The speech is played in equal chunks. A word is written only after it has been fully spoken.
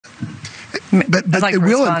But it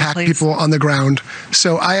will impact people on the ground.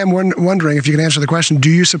 So I am wondering if you can answer the question, do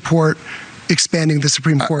you support expanding the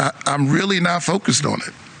Supreme Court? I'm really not focused on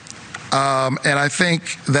it. And I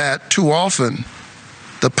think that too often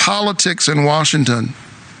the politics in Washington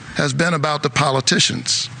has been about the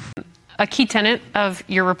politicians. A key tenet of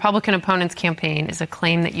your Republican opponent's campaign is a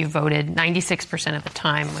claim that you voted 96% of the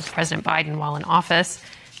time with President Biden while in office.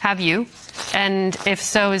 Have you? And if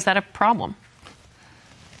so, is that a problem?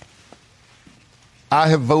 I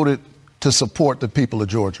have voted to support the people of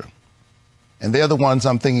Georgia. And they're the ones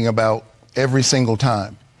I'm thinking about every single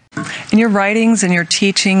time. In your writings and your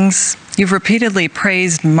teachings, you've repeatedly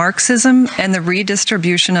praised Marxism and the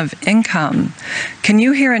redistribution of income. Can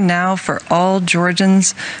you here and now, for all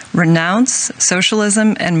Georgians, renounce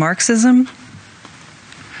socialism and Marxism?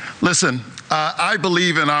 Listen, I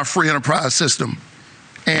believe in our free enterprise system.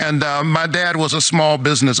 And my dad was a small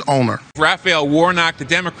business owner. Raphael Warnock, the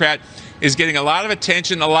Democrat, is getting a lot of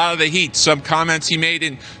attention, a lot of the heat. Some comments he made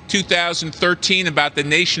in 2013 about the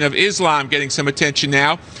Nation of Islam getting some attention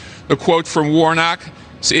now. The quote from Warnock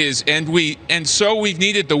is, and so we've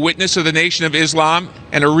needed the witness of the Nation of Islam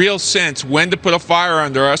and a real sense when to put a fire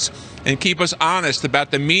under us and keep us honest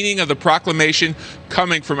about the meaning of the proclamation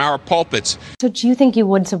coming from our pulpits. So do you think you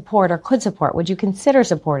would support or could support, would you consider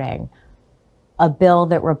supporting a bill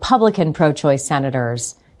that Republican pro-choice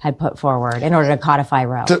senators had put forward in order to codify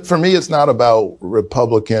Roe? For me, it's not about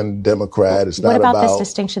Republican, Democrat. It's not about... What about this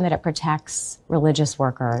distinction that it protects religious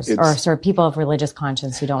workers or sort of people of religious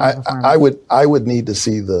conscience who don't have a farm? I would need to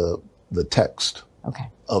see the text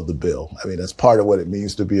of the bill. I mean, that's part of what it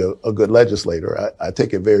means to be a good legislator. I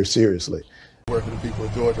take it very seriously. Work for the people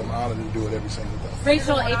of Georgia. I'm honored to do it every single day.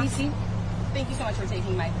 Rachel, ABC. Thank you so much for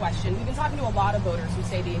taking my question. We've been talking to a lot of voters who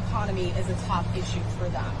say the economy is a top issue for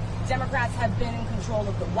them. Democrats have been in control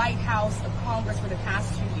of the White House, of Congress for the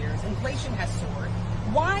past 2 years. Inflation has soared.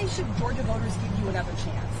 Why should Georgia voters give you another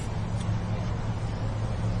chance?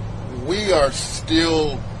 We are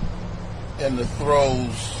still in the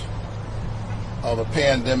throes of a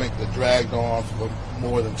pandemic that dragged on for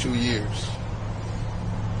more than 2 years.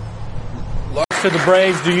 To the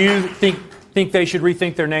Braves, do you think they should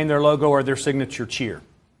rethink their name, their logo, or their signature cheer?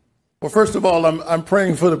 Well, first of all, I'm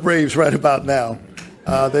praying for the Braves right about now.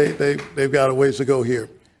 They've got a ways to go here.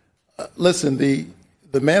 Listen, the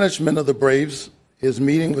management of the Braves is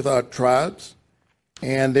meeting with our tribes,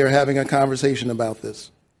 and they're having a conversation about this.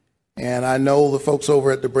 And I know the folks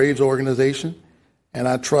over at the Braves organization, and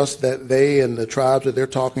I trust that they and the tribes that they're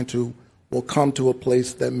talking to will come to a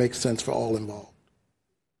place that makes sense for all involved.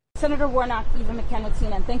 Senator Warnock, Eva McKen with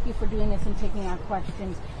CNN, thank you for doing this and taking our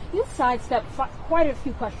questions. You sidestepped quite a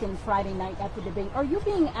few questions Friday night at the debate. Are you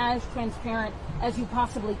being as transparent as you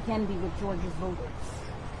possibly can be with Georgia's voters?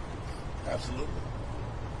 Absolutely.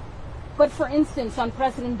 But for instance, on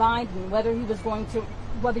President Biden, whether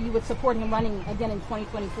you would support him running again in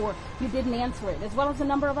 2024, you didn't answer it, as well as a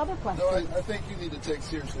number of other questions. No, I think you need to take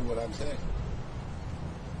seriously what I'm saying.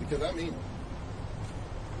 Because I mean,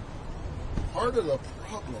 part of the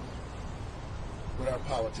problem with our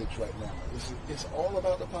politics right now is it's all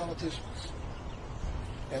about the politicians.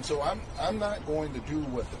 And so I'm not going to do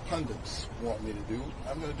what the pundits want me to do.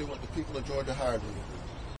 I'm going to do what the people of Georgia hired me to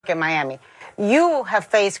do. In Miami, you have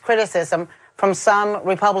faced criticism from some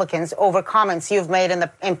Republicans over comments you've made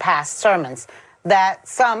in past sermons that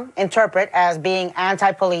some interpret as being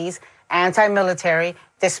anti-police, anti-military,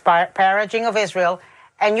 disparaging of Israel,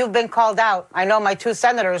 and you've been called out. I know my two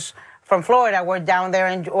senators from Florida were down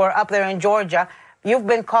there or up there in Georgia. You've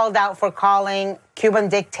been called out for calling Cuban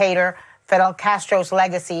dictator Fidel Castro's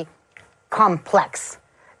legacy complex.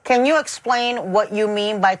 Can you explain what you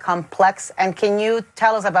mean by complex, and can you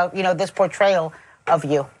tell us about, this portrayal of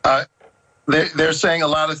you? They're saying a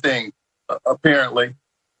lot of things, apparently.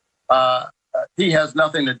 He has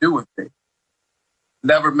nothing to do with me.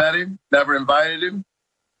 Never met him, never invited him.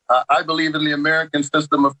 I believe in the American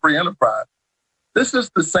system of free enterprise. This is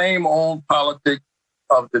the same old politics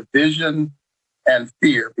of division and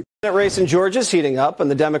fear. That race in Georgia is heating up, and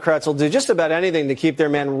the Democrats will do just about anything to keep their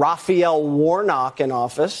man Raphael Warnock in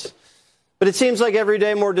office. But it seems like every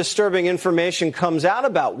day more disturbing information comes out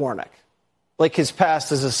about Warnock, like his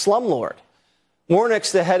past as a slumlord.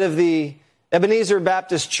 Warnock's the head of the Ebenezer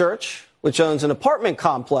Baptist Church, which owns an apartment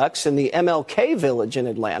complex in the MLK Village in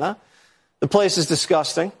Atlanta. The place is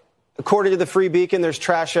disgusting. According to the Free Beacon, there's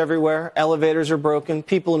trash everywhere. Elevators are broken.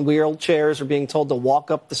 People in wheelchairs are being told to walk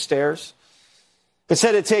up the stairs.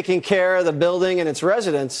 Instead of taking care of the building and its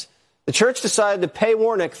residents, the church decided to pay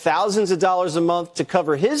Warnock thousands of dollars a month to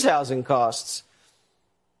cover his housing costs.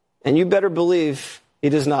 And you better believe he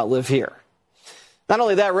does not live here. Not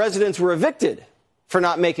only that, residents were evicted for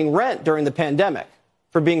not making rent during the pandemic,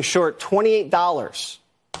 for being short $28.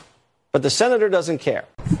 But the senator doesn't care.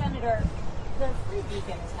 Senator, the Free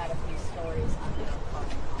Beacon has had a few stories on the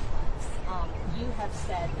apartment complex. You have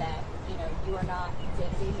said that, you are not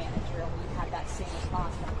day-to-day manager, and we've had that same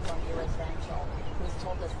response from Columbia Residential, who has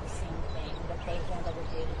told us the same thing, that they handle the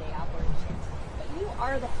day-to-day operations. But you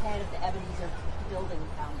are the head of the Ebenezer Building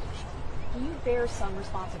Foundation. Do you bear some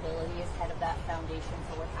responsibility as head of that foundation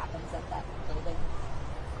for what happens at that building?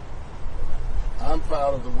 I'm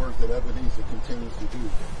proud of the work that Ebenezer continues to do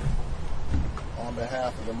on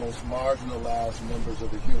behalf of the most marginalized members of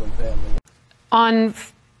the human family.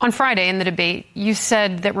 On Friday in the debate, you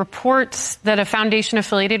said that reports that a foundation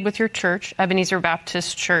affiliated with your church, Ebenezer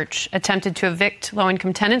Baptist Church, attempted to evict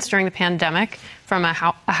low-income tenants during the pandemic from a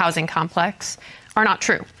housing complex are not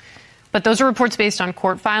true. But those are reports based on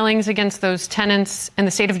court filings against those tenants, and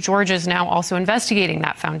the state of Georgia is now also investigating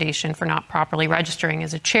that foundation for not properly registering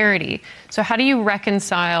as a charity. So how do you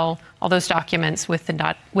reconcile all those documents with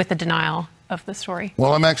the denial of the story?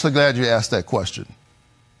 Well, I'm actually glad you asked that question,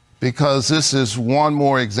 because this is one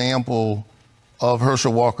more example of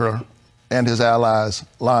Herschel Walker and his allies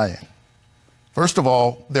lying. First of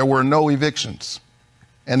all, there were no evictions,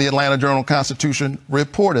 and the Atlanta Journal-Constitution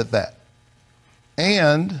reported that.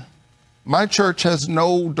 And my church has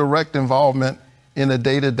no direct involvement in the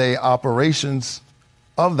day-to-day operations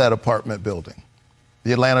of that apartment building.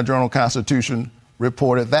 The Atlanta Journal-Constitution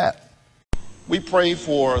reported that. We pray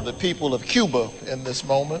for the people of Cuba in this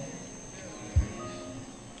moment.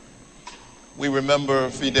 We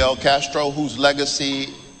remember Fidel Castro, whose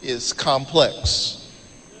legacy is complex.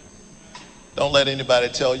 Don't let anybody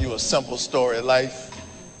tell you a simple story. Life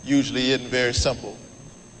usually isn't very simple.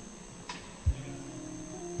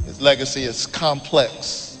 His legacy is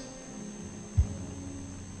complex,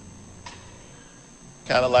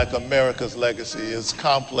 kind of like America's legacy is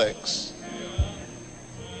complex.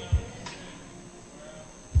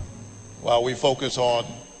 While we focus on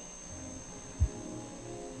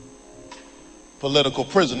political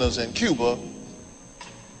prisoners in Cuba,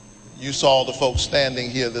 you saw the folks standing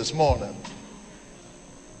here this morning.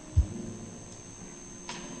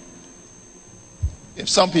 If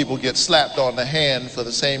some people get slapped on the hand for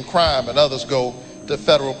the same crime and others go to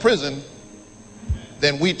federal prison,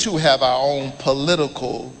 then we too have our own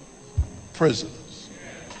political prisoners.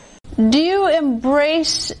 Do you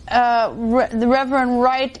embrace the Reverend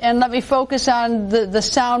Wright, and let me focus on the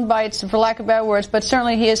sound bites, for lack of better words, but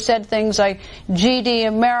certainly he has said things like GD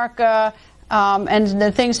America, and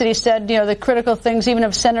the things that he said, the critical things, even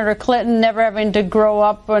of Senator Clinton never having to grow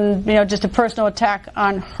up, and, just a personal attack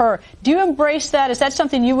on her. Do you embrace that? Is that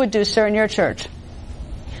something you would do, sir, in your church?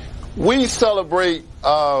 We celebrate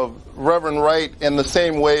Reverend Wright in the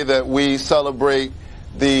same way that we celebrate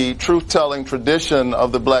the truth-telling tradition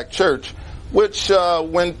of the black church, which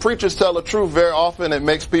when preachers tell the truth, very often it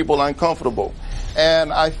makes people uncomfortable.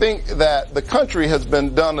 And I think that the country has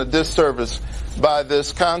been done a disservice by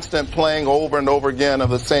this constant playing over and over again of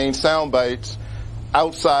the same sound bites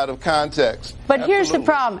outside of context. But here's the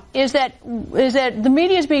problem, is that the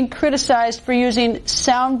media is being criticized for using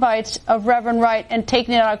sound bites of Reverend Wright and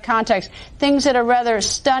taking it out of context, things that are rather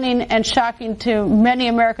stunning and shocking to many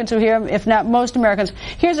Americans who hear them, if not most Americans.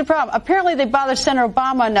 Here's the problem. Apparently they bother Senator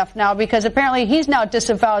Obama enough now, because apparently he's now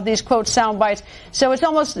disavowed these, quote, sound bites. So it's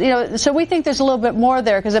almost, so we think there's a little bit more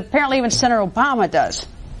there, because apparently even Senator Obama does.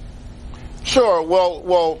 Sure.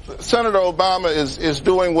 Well, Senator Obama is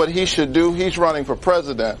doing what he should do. He's running for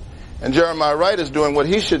president. And Jeremiah Wright is doing what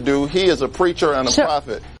he should do. He is a preacher and a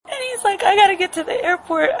prophet. And he's like, I got to get to the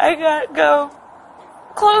airport. I got to go.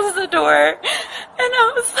 Close the door. And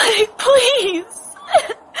I was like, please.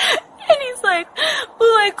 And he's like,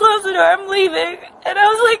 well, I close the door. I'm leaving. And I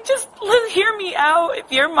was like, just hear me out.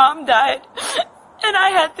 If your mom died and I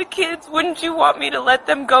had the kids, wouldn't you want me to let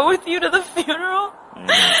them go with you to the funeral?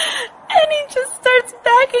 And he just starts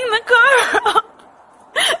backing the car up.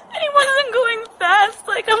 And he wasn't going fast.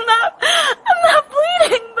 Like, I'm not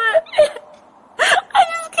bleeding, but I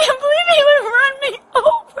just can't believe he would run me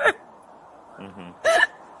over.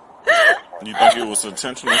 You think it was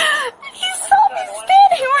intentional? He saw me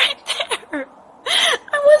standing right there.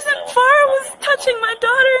 I wasn't far. I was touching my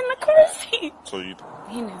daughter in the car seat. So you...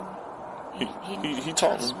 He knew. He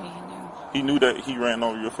told me. He knew that he ran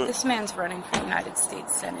over your foot? This man's running for United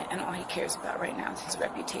States Senate, and all he cares about right now is his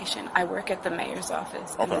reputation. I work at the mayor's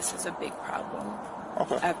office, and this is a big problem.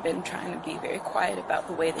 Okay. I've been trying to be very quiet about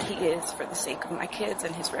the way that he is for the sake of my kids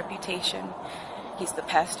and his reputation. He's the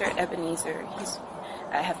pastor at Ebenezer.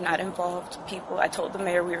 I have not involved people. I told the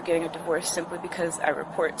mayor we were getting a divorce simply because I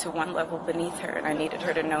report to one level beneath her and I needed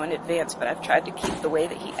her to know in advance, but I've tried to keep the way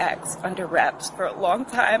that he acts under wraps for a long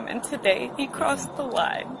time, and today he crossed the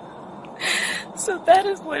line. So that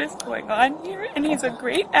is what is going on here, and he's a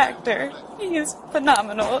great actor. He is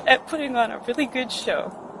phenomenal at putting on a really good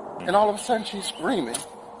show. And all of a sudden she's screaming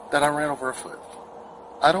that I ran over her foot.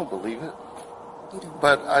 I don't believe it.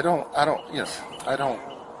 But I don't,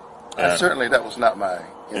 certainly that was not my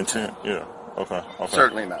intent. Yeah. Okay.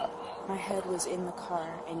 Certainly not. My head was in the car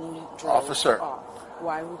and you drove Officer. off.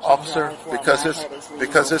 Why would you Officer, drive while because my this, head is leaving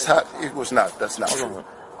because this, the it was not, that's not true.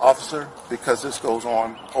 Officer, because this goes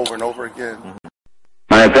on over and over again.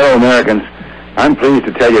 My fellow Americans, I'm pleased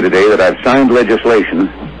to tell you today that I've signed legislation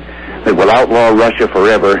that will outlaw Russia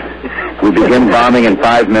forever. We begin bombing in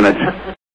 5 minutes.